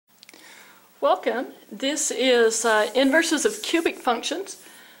Welcome. This is inverses of cubic functions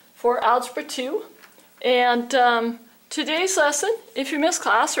for Algebra 2. And today's lesson, if you missed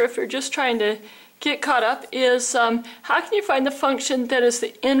class or if you're just trying to get caught up, is how can you find the function that is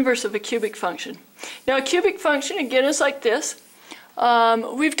the inverse of a cubic function? Now a cubic function, again, is like this.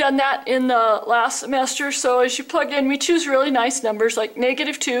 We've done that in the last semester, so as you plug in, we choose really nice numbers like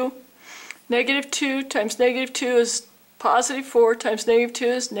 -2. -2 times -2 is +4 times -2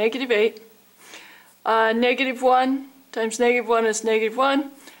 is -8. -1 times -1 is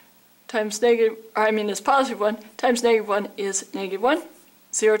 -1 times is +1 times -1 is -1.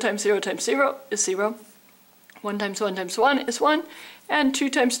 0 times 0 times 0 is 0. 1 times 1 times 1 is 1. And 2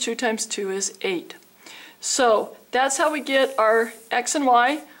 times 2 times 2 is 8. So that's how we get our x and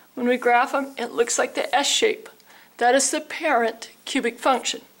y. When we graph them, it looks like the S shape. That is the parent cubic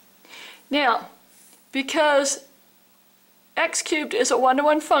function. Now, because x cubed is a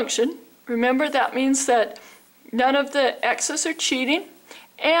one-to-one function, remember that means that none of the x's are cheating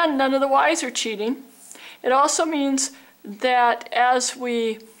and none of the y's are cheating. It also means that as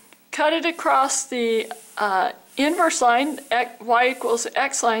we cut it across the inverse line, y equals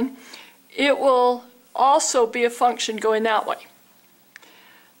x line, it will also be a function going that way.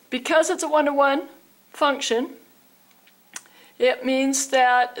 Because it's a one-to-one function, it means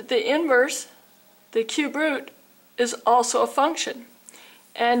that the inverse, the cube root, is also a function.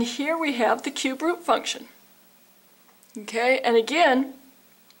 And here we have the cube root function. Okay, and again,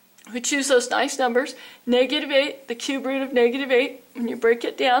 we choose those nice numbers. -8, the cube root of -8, when you break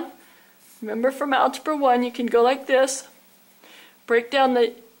it down, remember from Algebra 1, you can go like this. Break down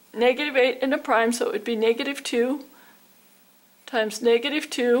the -8 into prime, so it would be -2 times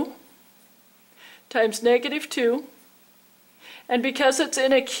 -2 times -2. And because it's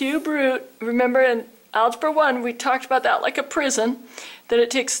in a cube root, remember in Algebra 1, we talked about that like a prison, that it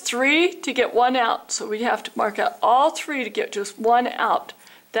takes 3 to get 1 out. So we have to mark out all 3 to get just 1 out.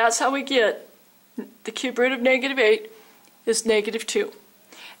 That's how we get the cube root of -8 is -2.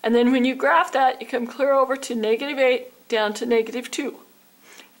 And then when you graph that, you come clear over to -8 down to -2.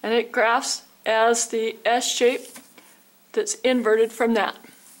 And it graphs as the S shape that's inverted from that.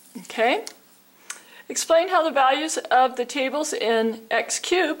 Okay? Explain how the values of the tables in x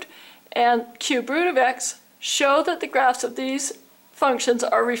cubed and cube root of x show that the graphs of these functions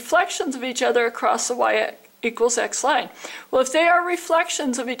are reflections of each other across the y equals x line. Well, if they are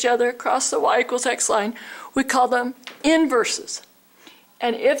reflections of each other across the y equals x line, we call them inverses.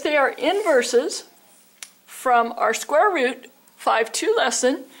 And if they are inverses from our square root 5-2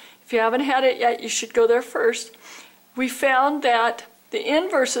 lesson, if you haven't had it yet, you should go there first, we found that the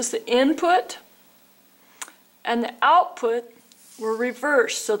inverses, the input and the output, were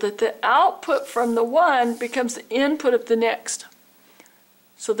reversed, so that the output from the one becomes the input of the next.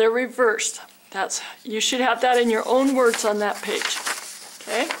 So they're reversed. You should have that in your own words on that page.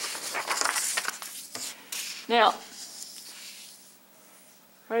 Okay? Now,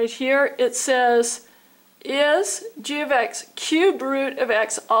 right here it says, is g of x cube root of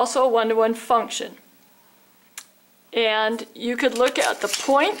x also a one-to-one function? And you could look at the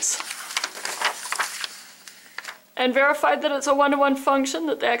points and verify that it's a one-to-one function,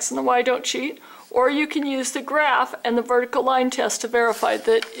 that the x and the y don't cheat, or you can use the graph and the vertical line test to verify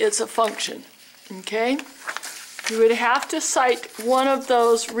that it's a function. Okay? You would have to cite one of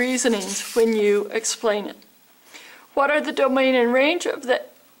those reasonings when you explain it. What are the domain and range of the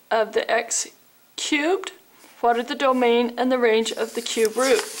x cubed? What are the domain and the range of the cube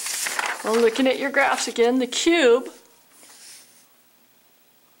root? Well, looking at your graphs again, the cube,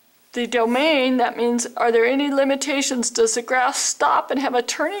 the domain, that means are there any limitations? Does the graph stop and have a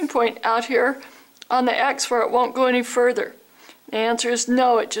turning point out here on the x where it won't go any further? The answer is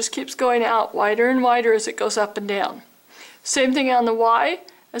no, it just keeps going out wider and wider as it goes up and down. Same thing on the y.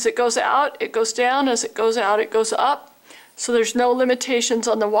 As it goes out, it goes down. As it goes out, it goes up. So there's no limitations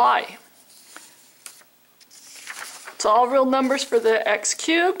on the y. It's all real numbers for the x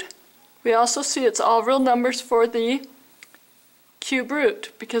cubed. We also see it's all real numbers for the cube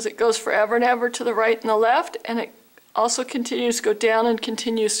root, because it goes forever and ever to the right and the left, and it also continues to go down and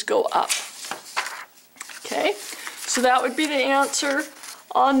continues to go up. Okay, so that would be the answer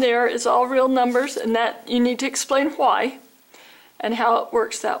on there, is all real numbers, and that you need to explain why and how it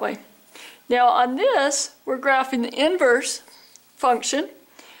works that way. Now on this, we're graphing the inverse function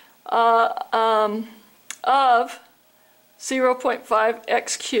of 0.5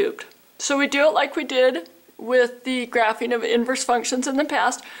 x cubed. So we do it like we did with the graphing of inverse functions in the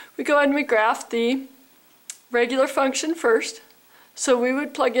past. We go ahead and we graph the regular function first. So we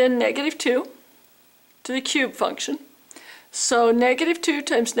would plug in -2 to the cube function. So negative 2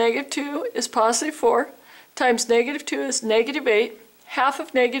 times negative 2 is positive 4, times negative 2 is negative 8, half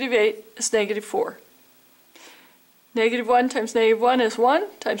of negative 8 is negative 4. Negative 1 times negative 1 is 1,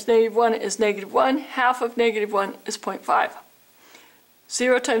 times negative 1 is negative 1, half of negative 1 is 0.5.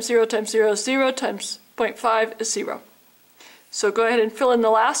 0 times 0 times 0 is 0, times 0.5 is 0. So go ahead and fill in the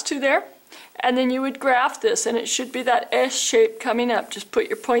last two there, and then you would graph this, and it should be that S shape coming up. Just put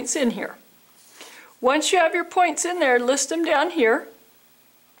your points in here. Once you have your points in there, list them down here.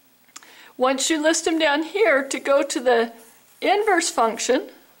 Once you list them down here, to go to the inverse function,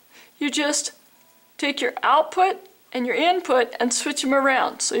 you just take your output and your input and switch them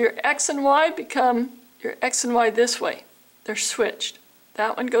around. So your x and y become your x and y this way. They're switched.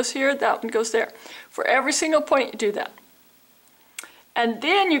 That one goes here, that one goes there. For every single point you do that. And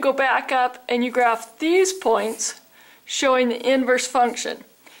then you go back up and you graph these points showing the inverse function.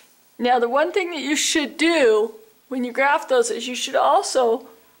 Now the one thing that you should do when you graph those is you should also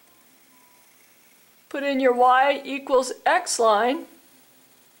put in your y equals x line.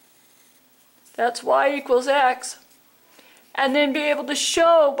 That's y equals x. And then be able to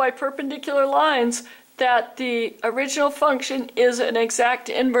show by perpendicular lines that the original function is an exact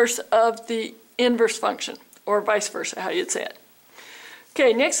inverse of the inverse function, or vice versa, how you'd say it.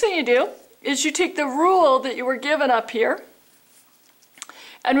 Okay, next thing you do is you take the rule that you were given up here,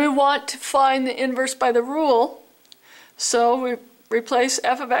 and we want to find the inverse by the rule. So we replace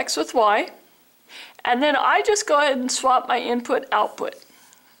f of x with y, and then I just go ahead and swap my input-output.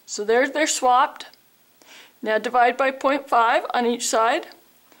 So they're swapped. Now divide by 0.5 on each side.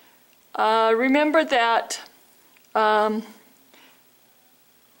 Remember that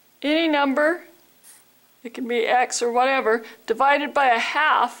any number, it can be x or whatever, divided by a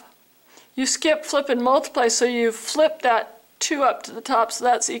half, you skip, flip, and multiply, so you flip that 2 up to the top, so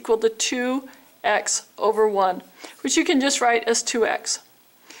that's equal to 2x over 1, which you can just write as 2x.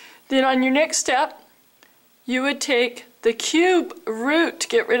 Then on your next step, you would take the cube root to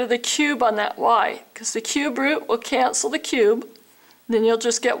get rid of the cube on that y, because the cube root will cancel the cube, then you'll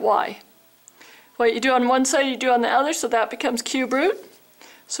just get y. What you do on one side, you do on the other, so that becomes cube root.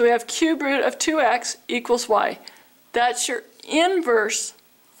 So we have cube root of 2x equals y. That's your inverse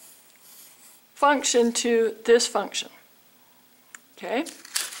function to this function. Okay?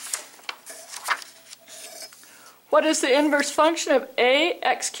 What is the inverse function of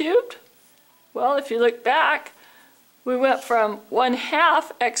ax cubed? Well, if you look back, we went from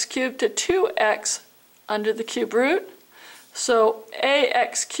 1/2 x cubed to 2x under the cube root. So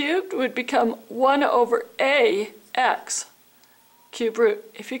ax cubed would become 1 over ax cube root.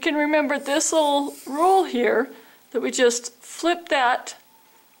 If you can remember this little rule here, that we just flip that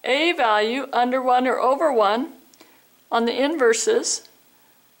a value under 1 or over 1 on the inverses,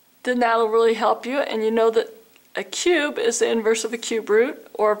 then that'll really help you, and you know that a cube is the inverse of a cube root,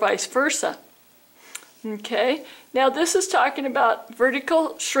 or vice versa. Okay, now this is talking about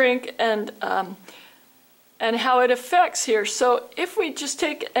vertical shrink and how it affects here. So if we just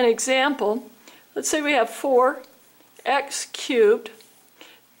take an example, let's say we have 4x cubed,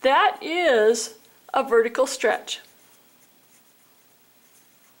 that is a vertical stretch.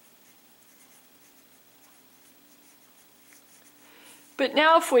 But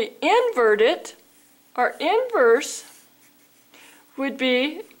now if we invert it, our inverse would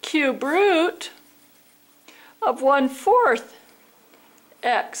be cube root of 1/4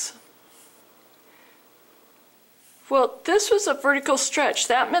 x. Well, this was a vertical stretch.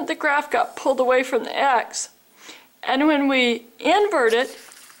 That meant the graph got pulled away from the x. And when we invert it,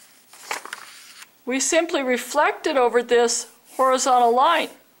 we simply reflect it over this horizontal line.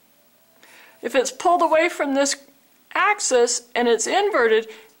 If it's pulled away from this axis and it's inverted,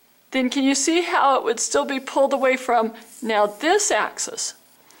 then can you see how it would still be pulled away from now this axis?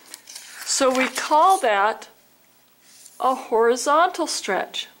 So we call that a horizontal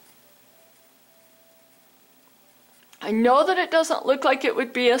stretch. I know that it doesn't look like it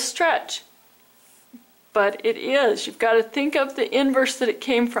would be a stretch, but it is. You've got to think of the inverse that it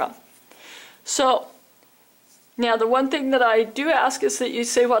came from. So now the one thing that I do ask is that you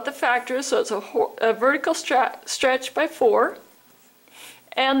say what the factor is. So it's a vertical stretch by 4,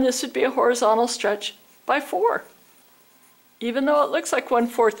 and this would be a horizontal stretch by 4, even though it looks like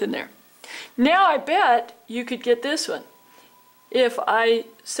 1/4 in there. Now I bet you could get this one. If I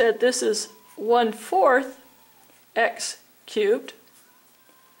said this is 1/4 x cubed,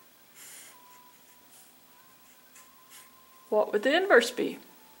 what would the inverse be?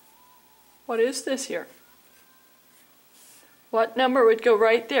 What is this here? What number would go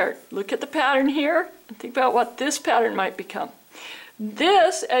right there? Look at the pattern here and think about what this pattern might become.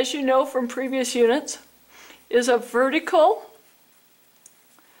 This, as you know from previous units, is a vertical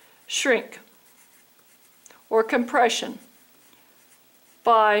shrink or compression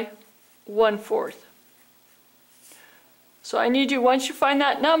by 1/4. So I need you, once you find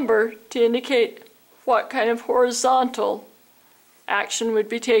that number, to indicate what kind of horizontal action would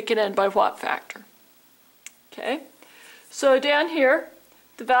be taken and by what factor. Okay, so down here,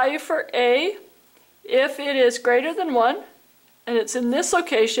 the value for A, if it is greater than 1, and it's in this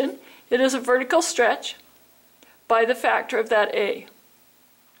location, it is a vertical stretch by the factor of that A.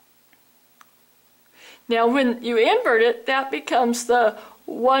 Now when you invert it, that becomes the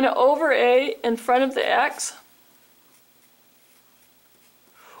 1 over A in front of the X,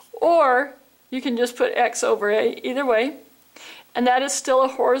 or you can just put X over A, either way, and that is still a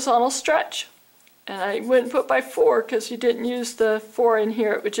horizontal stretch. And I wouldn't put by 4 because you didn't use the 4 in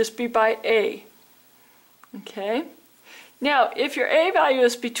here, it would just be by A. Okay? Now, if your A value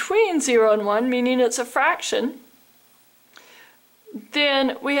is between 0 and 1, meaning it's a fraction,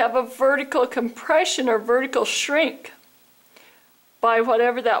 then we have a vertical compression or vertical shrink by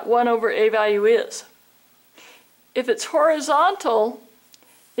whatever that 1 over A value is. If it's horizontal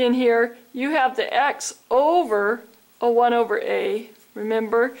in here, you have the X over a 1 over A.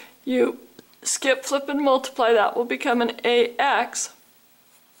 Remember, you skip, flip, and multiply. That will become an AX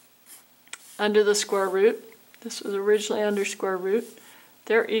under the square root. This was originally under square root.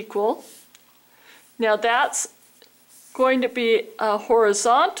 They're equal. Now that's going to be a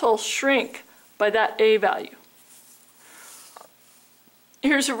horizontal shrink by that A value.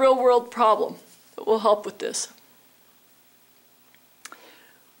 Here's a real-world problem that will help with this.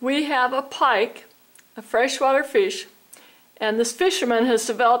 We have a pike, a freshwater fish, and this fisherman has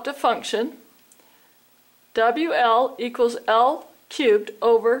developed a function, WL equals L cubed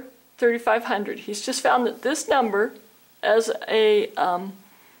over 3,500. He's just found that this number as a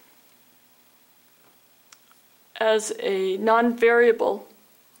non-variable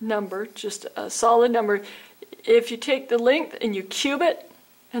number, just a solid number, if you take the length and you cube it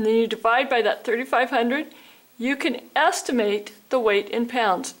and then you divide by that 3,500, you can estimate the weight in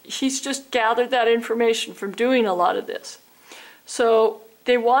pounds. He's just gathered that information from doing a lot of this. So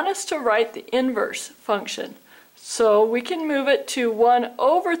they want us to write the inverse function. So we can move it to 1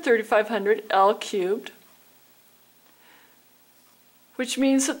 over 3,500 L cubed, which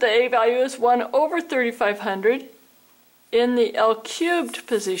means that the A value is 1 over 3,500 in the L cubed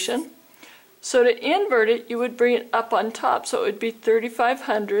position. So to invert it, you would bring it up on top, so it would be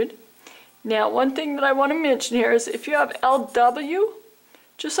 3,500. Now, one thing that I want to mention here is if you have LW,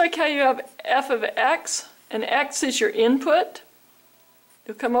 just like how you have f of x, and x is your input,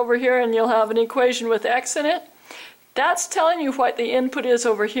 you'll come over here and you'll have an equation with x in it. That's telling you what the input is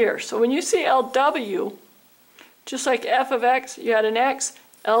over here. So when you see LW, just like f of x, you had an x,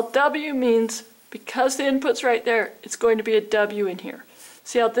 LW means because the input's right there, it's going to be a w in here.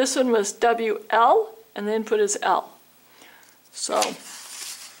 See how this one was WL, and the input is L. So,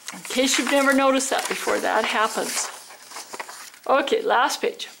 in case you've never noticed that before, that happens. Okay, last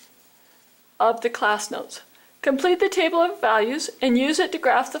page of the class notes. Complete the table of values and use it to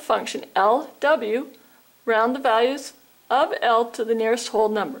graph the function LW, round the values of L to the nearest whole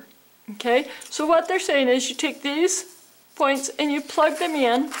number. Okay, so what they're saying is you take these points and you plug them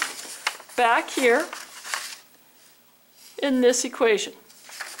in back here in this equation.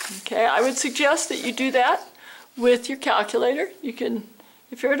 Okay, I would suggest that you do that with your calculator. You can,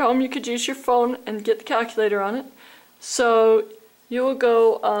 if you're at home, you could use your phone and get the calculator on it. So you will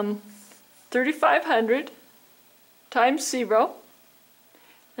go 3,500 times 0,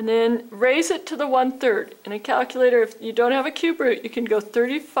 and then raise it to the 1/3. In a calculator, if you don't have a cube root, you can go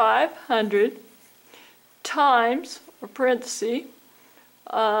 3,500 times, or parenthesis,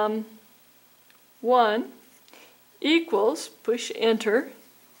 1 equals, push enter,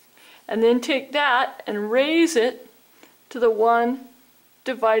 and then take that and raise it to the 1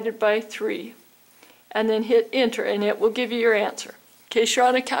 divided by 3, and then hit enter, and it will give you your answer. In case you're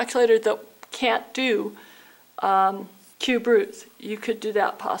on a calculator that can't do cube roots, you could do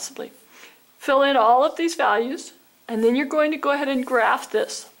that possibly. Fill in all of these values, and then you're going to go ahead and graph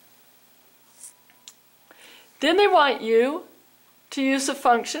this. Then they want you to use the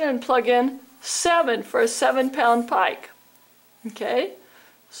function and plug in 7 for a 7-pound pike. Okay,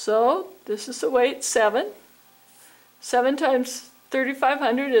 so this is the weight, 7. 7 times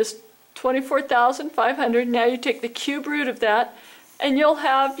 3,500 is 24,500. Now you take the cube root of that, and you'll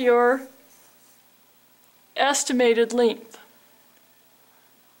have your estimated length.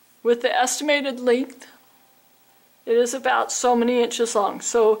 With the estimated length, it is about so many inches long.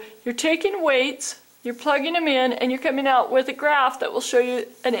 So you're taking weights, you're plugging them in, and you're coming out with a graph that will show you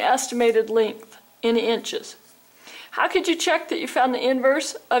an estimated length in inches. How could you check that you found the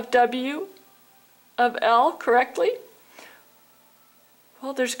inverse of W of L correctly?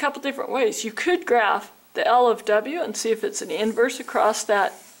 Well, there's a couple different ways. You could graph the L of W and see if it's an inverse across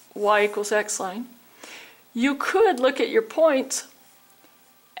that y equals x line. You could look at your points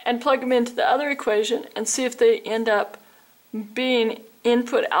and plug them into the other equation and see if they end up being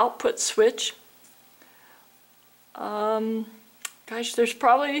input-output switch. Gosh, there's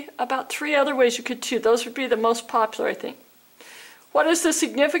probably about 3 other ways you could do. Those would be the most popular, I think. What is the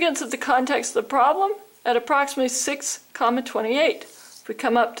significance of the context of the problem? At approximately 6,28. If we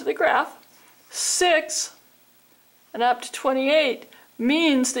come up to the graph, 6 and up to 28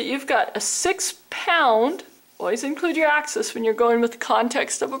 means that you've got a 6-pound, always include your axis when you're going with the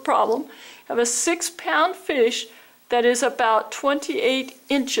context of a problem, have a 6-pound fish that is about 28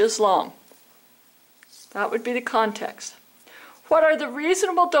 inches long. That would be the context. What are the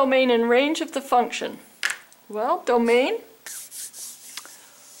reasonable domain and range of the function? Well, domain,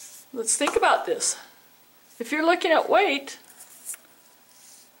 let's think about this. If you're looking at weight,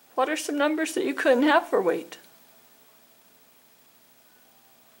 what are some numbers that you couldn't have for weight?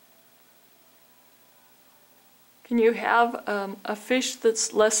 Can you have a fish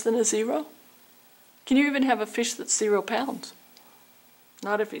that's less than a 0? Can you even have a fish that's 0 pounds?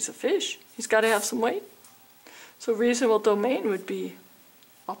 Not if he's a fish. He's got to have some weight. So reasonable domain would be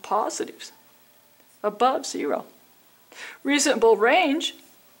all positives, above 0. Reasonable range,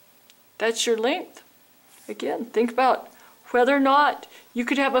 that's your length. Again, think about whether or not you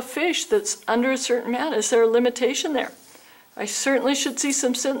could have a fish that's under a certain amount. Is there a limitation there? I certainly should see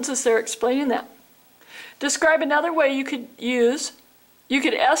some sentences there explaining that. Describe another way you could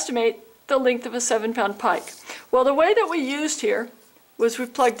estimate the length of a 7-pound pike. Well, the way that we used here was we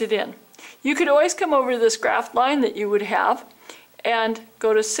plugged it in. You could always come over to this graph line that you would have and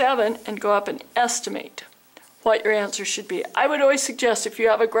go to 7 and go up and estimate what your answer should be. I would always suggest if you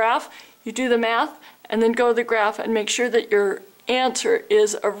have a graph, you do the math and then go to the graph and make sure that your answer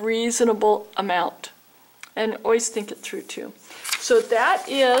is a reasonable amount. And always think it through too. So that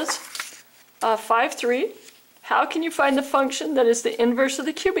is 5.3. How can you find the function that is the inverse of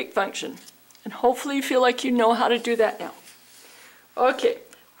the cubic function? And hopefully you feel like you know how to do that now. Okay,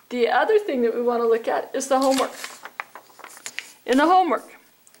 the other thing that we want to look at is the homework. In the homework,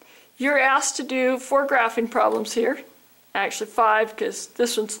 you're asked to do 4 graphing problems here. Actually 5, because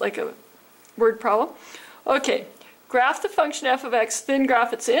this one's like a word problem. Okay, graph the function f of x, then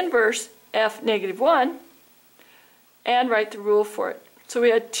graph its inverse, f negative 1, and write the rule for it. So we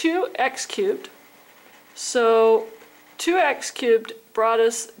had 2x cubed. So 2x cubed brought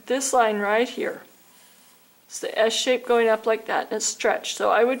us this line right here. It's the S shape going up like that, and it's stretched.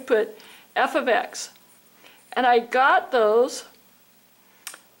 So I would put f of x. And I got those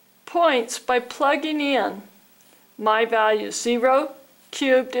points by plugging in my values. 0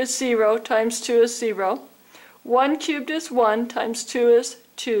 cubed is 0 times 2 is 0. 1 cubed is 1 times 2 is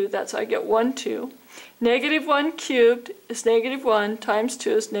 2. That's how I get 1, 2. Negative 1 cubed is negative 1 times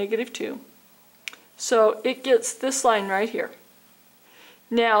 2 is negative 2. So it gets this line right here.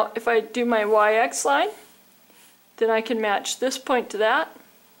 Now, if I do my yx line, then I can match this point to that.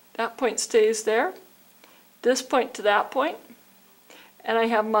 That point stays there. This point to that point. And I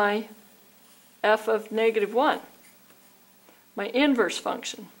have my f of negative 1, my inverse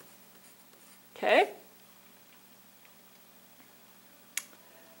function. Okay?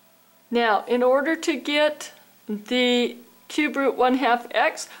 Now, in order to get the cube root 1/2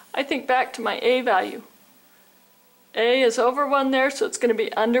 x, I think back to my a value. A is over 1 there, so it's going to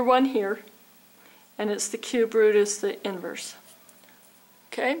be under 1 here. And it's the cube root is the inverse.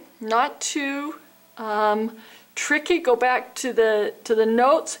 Okay? Not too tricky. Go back to the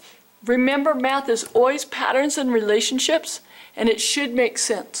notes. Remember, math is always patterns and relationships, and it should make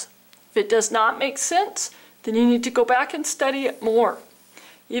sense. If it does not make sense, then you need to go back and study it more.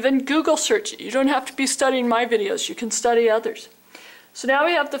 Even Google search it. You don't have to be studying my videos. You can study others. So now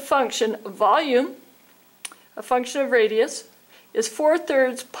we have the function of volume, a function of radius, is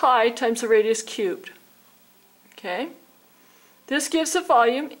 4/3 pi times the radius cubed. Okay? This gives the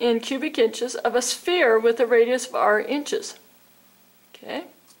volume in cubic inches of a sphere with a radius of r inches. Okay?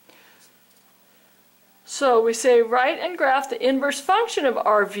 So we say write and graph the inverse function of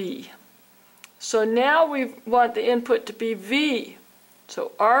RV. So now we want the input to be V.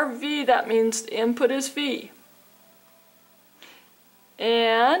 So RV, that means the input is V.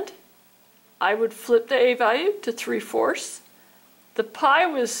 And I would flip the a value to 3/4. The pi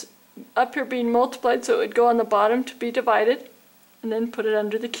was up here being multiplied, so it would go on the bottom to be divided, and then put it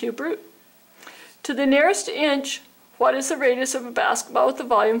under the cube root. To the nearest inch, what is the radius of a basketball with a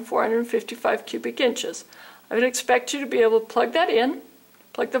volume 455 cubic inches? I would expect you to be able to plug that in,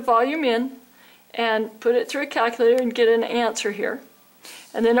 plug the volume in, and put it through a calculator and get an answer here.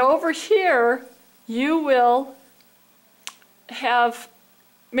 And then over here, you will have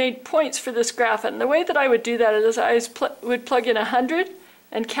made points for this graph. And the way that I would do that is I would plug in 100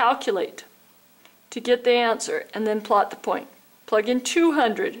 and calculate to get the answer, and then plot the point. Plug in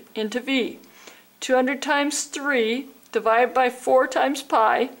 200 into V. 200 times 3, divide by 4 times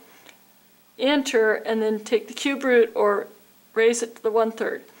pi, enter, and then take the cube root or raise it to the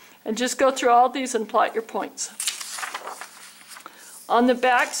 1/3. And just go through all these and plot your points. On the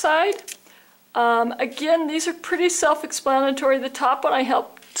back side, again, these are pretty self-explanatory. The top one I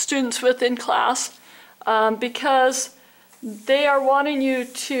help students with in class because they are wanting you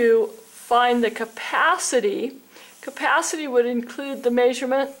to find the capacity. Capacity would include the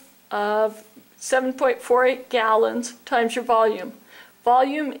measurement of 7.48 gallons times your volume.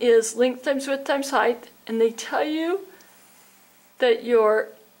 Volume is length times width times height, and they tell you that your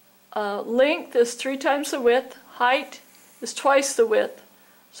length is 3 times the width, height is twice the width.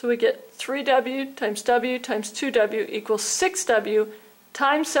 So we get 3W times 2W equals 6W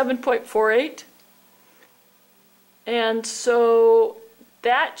times 7.48. And so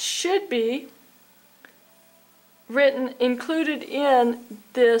that should be written, included in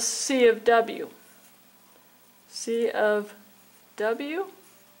this C of W. C of W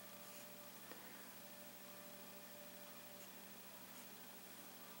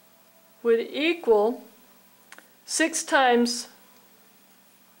would equal 6 times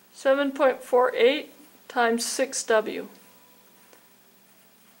 7.48 times 6W.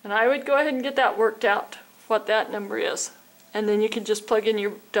 And I would go ahead and get that worked out, what that number is. And then you can just plug in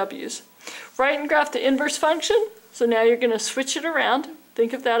your W's. Write and graph the inverse function. So now you're going to switch it around.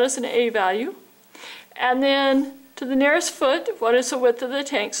 Think of that as an A value. And then to the nearest foot, what is the width of the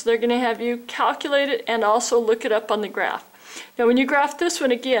tank? So they're going to have you calculate it and also look it up on the graph. Now when you graph this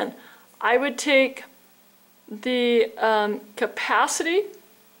one again, I would take the capacity,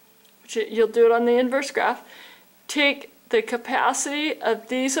 which you'll do it on the inverse graph, take the capacity of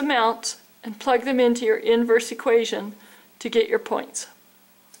these amounts and plug them into your inverse equation to get your points.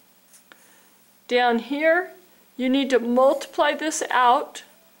 Down here, you need to multiply this out,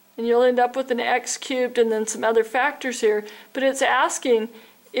 and you'll end up with an x cubed and then some other factors here, but it's asking,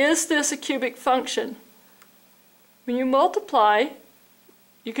 is this a cubic function? When you multiply,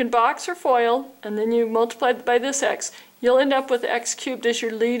 you can box or FOIL, and then you multiply by this x. You'll end up with x cubed as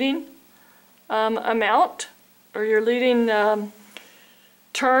your leading amount, or your leading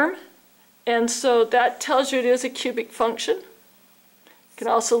term, and so that tells you it is a cubic function. You can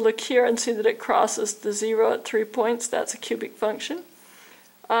also look here and see that it crosses the 0 at 3 points. That's a cubic function.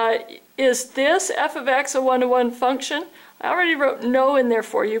 Is this f of x a one-to-one function? I already wrote no in there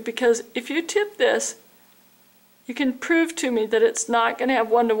for you, because if you tip this, you can prove to me that it's not going to have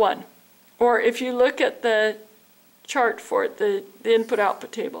one-to-one. Or if you look at the chart for it, the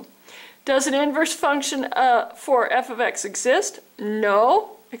input-output table. Does an inverse function for f of x exist?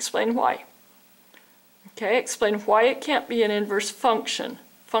 No. Explain why. Okay, explain why it can't be an inverse function.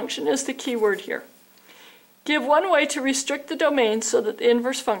 Function is the key word here. Give one way to restrict the domain so that the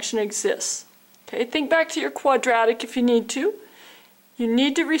inverse function exists. Okay, think back to your quadratic if you need to. You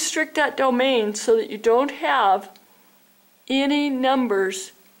need to restrict that domain so that you don't have any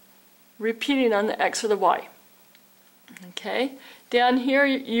numbers repeating on the x or the y. Okay, down here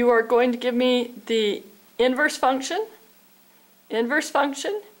you are going to give me the inverse function. Inverse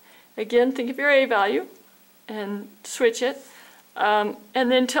function, again, think of your A value and switch it. And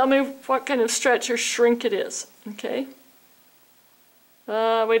then tell me what kind of stretch or shrink it is. Okay.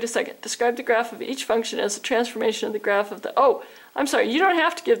 Wait a second. Describe the graph of each function as a transformation of the graph of the... Oh, I'm sorry. You don't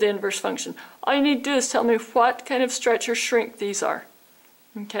have to give the inverse function. All you need to do is tell me what kind of stretch or shrink these are.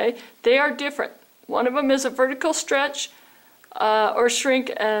 Okay. They are different. One of them is a vertical stretch or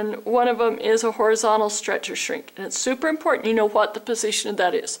shrink, and one of them is a horizontal stretch or shrink. And it's super important you know what the position of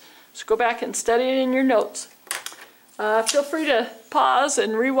that is. So go back and study it in your notes. Feel free to pause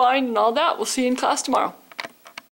and rewind and all that. We'll see you in class tomorrow.